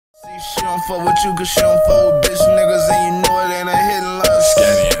She don't fuck with you cause she don't fuck with bitch niggas, and you know it ain't a hidden love.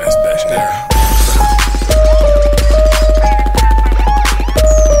 Scanny ass bitch there.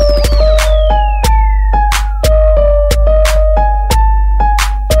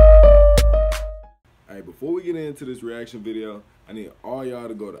 Alright, before we get into this reaction video, I need all y'all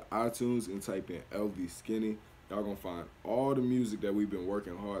to go to iTunes and type in LV Skinny. Y'all gonna find all the music that we've been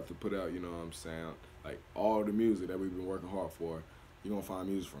working hard to put out, you know what I'm saying? Like all the music that we've been working hard for. You're gonna find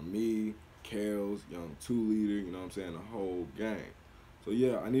music from me, Kales, Young 2 Liter, you know what I'm saying, the whole gang. So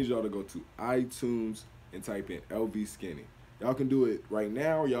yeah, I need y'all to go to iTunes and type in LV Skinny. Y'all can do it right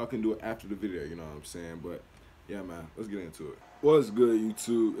now or y'all can do it after the video, you know what I'm saying? But yeah, man, let's get into it. What's good,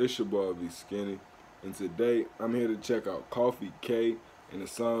 YouTube? It's your boy LV Skinny. And today, I'm here to check out Koffee K, and the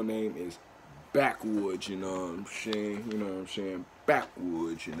song name is Backwoods, you know what I'm saying? You know what I'm saying?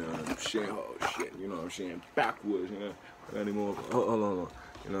 Backwoods, you know what I'm saying? Oh shit, you know what I'm saying? Backwoods, you know? Got any more? Hold on.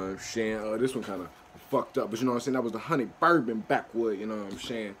 You know what I'm saying? This one kind of fucked up, but you know what I'm saying? That was the honey bourbon backwood, you know what I'm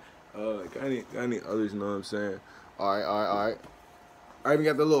saying? Got any others, you know what I'm saying? Alright. I even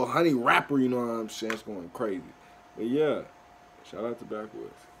got the little honey wrapper, you know what I'm saying? It's going crazy. But yeah, shout out to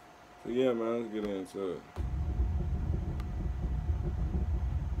Backwoods. So yeah, man, let's get into it.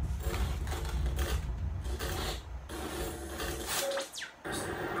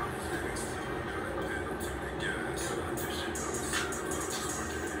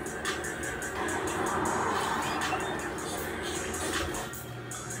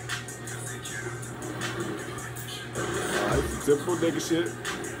 Simple nigga shit.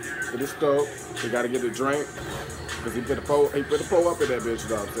 For the stove. They gotta get the drink. Cause he put the pole up in that bitch, you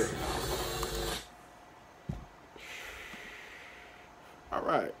know what I'm saying?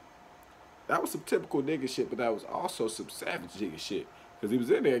 Alright. That was some typical nigga shit, but that was also some savage nigga shit. Cause he was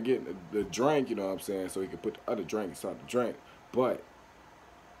in there getting the drink, you know what I'm saying, so he could put the other drink and start the drink. But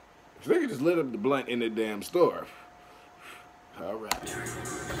this nigga just lit up the blunt in the damn store. Alright.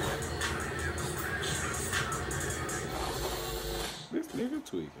 This nigga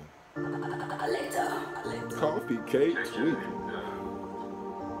tweaking. Koffee K tweaking.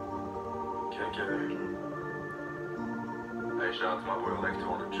 Hey, shout out to my boy Electro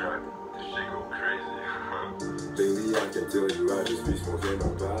on the track. This shit go crazy. Baby, I can tell you I just be smoking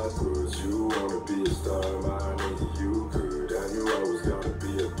on backwards. You wanna be a star, my nigga, you could. I knew I was gonna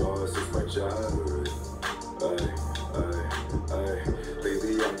be a boss since my childhood.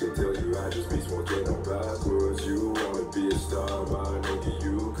 Baby, I can tell you I just be smoking on backwards. You wanna be a star, my nigga,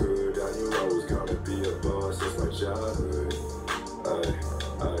 you could. I knew I was gonna be a boss since my childhood.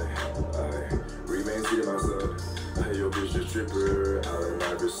 Remain seated myself. Yo, bitch, a stripper, out of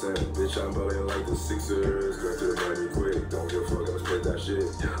 9%. Bitch, I'm balling like the Sixers. Going to the money quick, don't give a fuck, I'ma split that shit.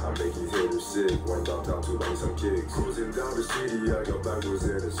 I make these haters sick, went downtown to like some kicks. Cruising down the city, I got Backwoods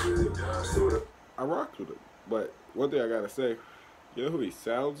in the city. I rocked with it, but one thing I gotta say, you know who he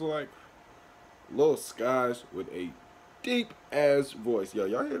sounds like? Lil Skies with a deep ass voice. Yo,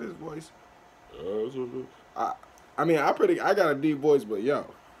 y'all hear this voice? I mean, I got a deep voice, but yo,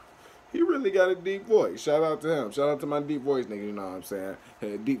 he really got a deep voice. Shout out to him. Shout out to my deep voice nigga, you know what I'm saying?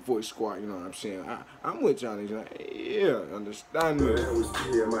 Hey, deep voice squad, you know what I'm saying? I'm with y'all niggas. Yeah, understand me. That was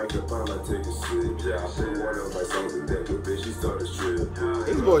tea, I might take a sip. Yeah, I put one of my songs in there, but bitch, she started strip.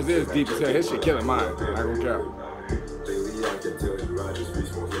 His voice is deep as hell. His shit killing mine. I don't care. Baby, I can tell you I just be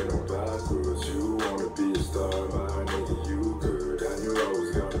smoking on backwards. You wanna be a star, my nigga, you could. I knew I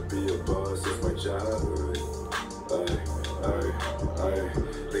was gonna be a boss since my childhood.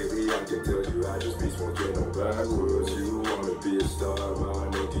 Baby, I can tell you I just be smoking on backwards. You wanna be a star, my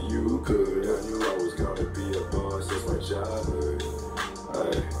nigga, you could. I knew I was gonna be a boss since my childhood.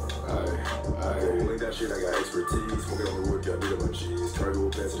 Rolling that shit, I got expertise. Smoking on the wood, got beat up on cheese. Cargo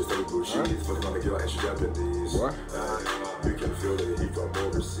pants, just like blue cheese. Fucking on the girl, and she Japanese. What? You can feel the heat from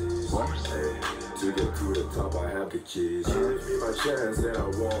overseas. Hey, to get to the top, I have the keys. Give me my chance, then I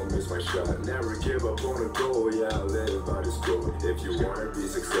won't miss my shot. Never give up on a goal, yeah, I live by this quote. If you wanna be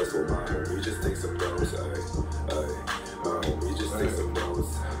successful, my homie, just take some notes. My homie, just take some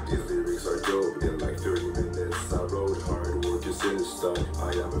notes. These lyrics are dope. In like 30 minutes, I wrote hard work is in the stuff.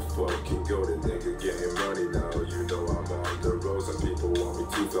 I am a fucking golden nigga getting money now. You know I'm on the road. Some people want me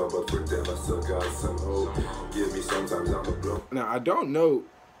to fail, but for them I still got some hope. Give me sometimes I'm a blow. Now I don't know,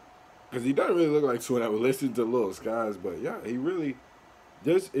 cause he doesn't really look like someone that would listen to Lil Skies, but yeah, he really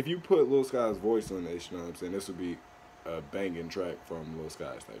just if you put Lil Skies' voice on this, you know what I'm saying, this would be a banging track from Lil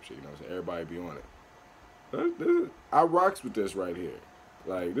Skies type shit, you know what I'm saying? Everybody be on it. I rocks with this right here.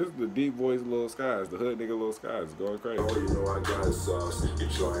 Like, this is the deep voice Lil Skies, the hood nigga Lil Skies going crazy. Oh, you know I got a sauce. You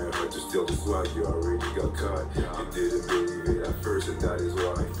trying hard to steal the swag, you already got caught. You didn't believe it at first, and that is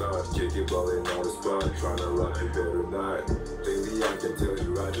what I thought. Kick it ballin' on the spot, trying to rock, you better not. Lately I can tell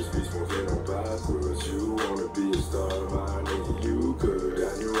you, I just be smoking on backwards. You wanna be a star, my nigga, you could.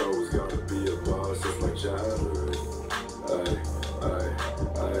 I knew I was gonna be a boss since my childhood.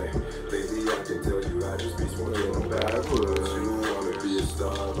 Lately I can tell you, I just be smoking on backwards. You wanna be a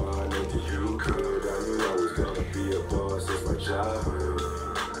star, my nigga, you could. I knew I was gonna be a boss since my childhood.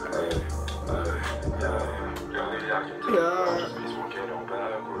 Lately I can tell you, I just be smoking on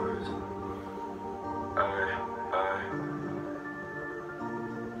backwards.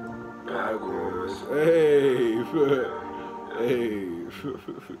 Backwards. Hey, hey.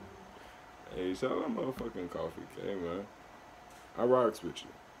 Hey, shout out motherfucking Koffee, K, man. I rocks with you.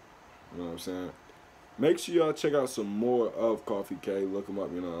 You know what I'm saying? Make sure y'all check out some more of Koffee K. Look him up,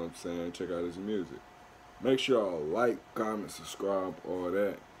 you know what I'm saying? Check out his music. Make sure y'all like, comment, subscribe, all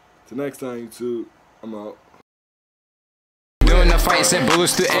that. Till next time, YouTube, I'm out. Doing the fight, send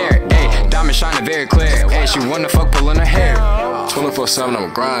bullets through air. Ayy, diamond shining very clear. Ayy, she wanna fuck pulling her hair. 24/7,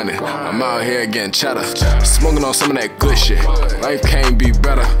 I'm grinding. I'm out here getting cheddar. Smoking on some of that good shit. Life can't be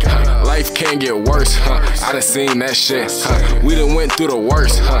better. Life can't get worse. I done seen that shit. We done went through the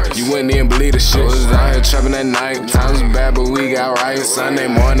worst. You wouldn't even believe the shit. Was out here trapping at night. Times was bad, but we got right. Sunday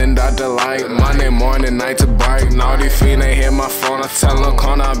morning, Dr. Light. Monday morning, night to bright. And all these fiends ain't hit my phone. I tell them,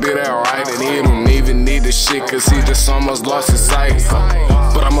 call, I'll be there right. And he don't even need the shit, cause he just almost lost his sight.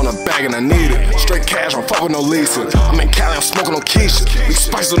 But I'm on a bag and I need it. Straight cash, I'm fuck with no leasing. I'm in Cali, I'm smoking on Keisha. Big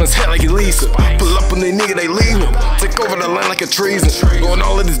spice on his head like he Lisa. Pull up on they nigga, they leaving. Take over the land like a treason. Going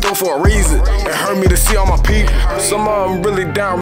all of this dough for a reason. It hurt me to see all my people. Some of them really down.